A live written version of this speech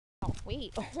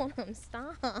Wait, Autumn,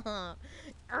 stop.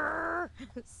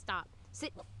 Stop.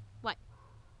 Sit. What?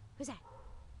 Who's that?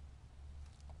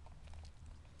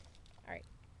 All right.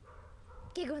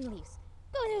 Get go in the leaves.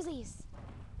 Go in those leaves.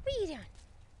 What are you doing?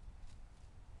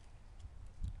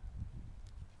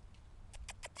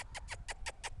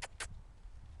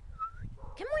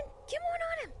 Come on,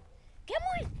 Autumn. Come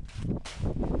on.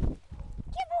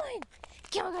 Come on,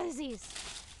 go in these leaves.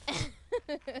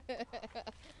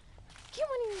 Come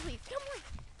on in these leaves.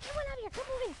 Come on up here. Come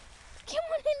on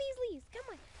in these leaves. Come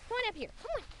on up here.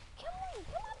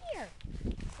 Come up here.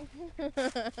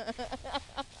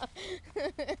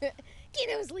 Get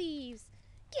those leaves.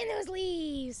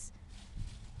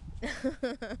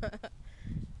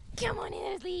 Come on in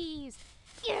those leaves.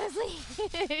 Get those leaves.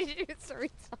 It's so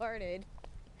retarded.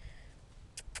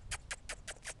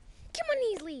 Come on in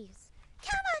these leaves.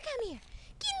 Come here.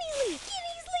 Get in these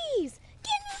leaves.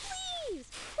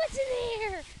 What's in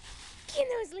there? Get in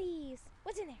those leaves.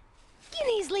 What's in there? Get in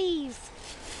these leaves.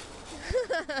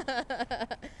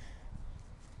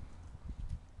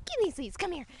 Get in these leaves.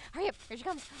 Come here. Hurry up. Here she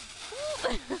comes.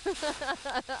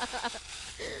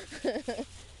 Get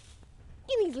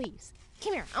in these leaves.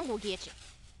 Come here. I'm going to get you.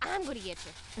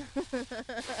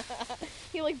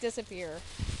 You like disappear.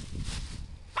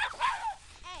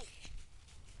 Hey.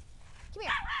 Come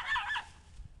here.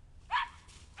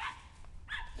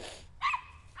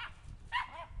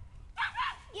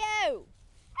 Yo.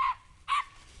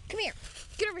 Come here.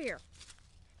 Get over here.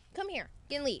 Come here.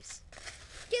 Get in leaves.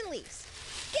 Get in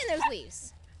those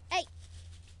leaves. Hey.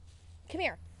 Come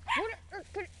here.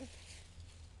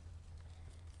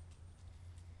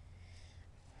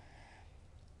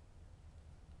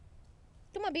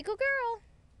 Come on, be a good girl.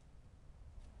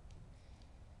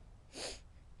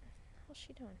 What's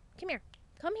she doing? Come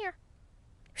here.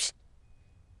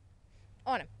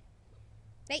 Autumn.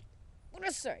 Hey, what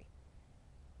does it say?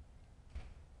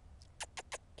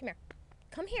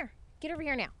 Come here. Get over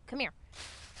here now. Come here.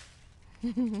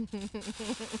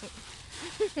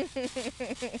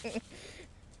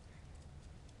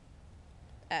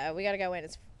 We gotta go in.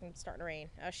 It's starting to rain.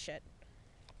 Oh shit.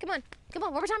 Come on,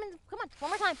 one more time. One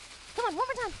more time.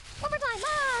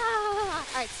 Ah!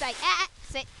 All right, stay.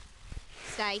 Sit.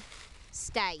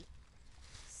 Stay.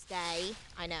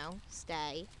 I know.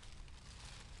 Stay.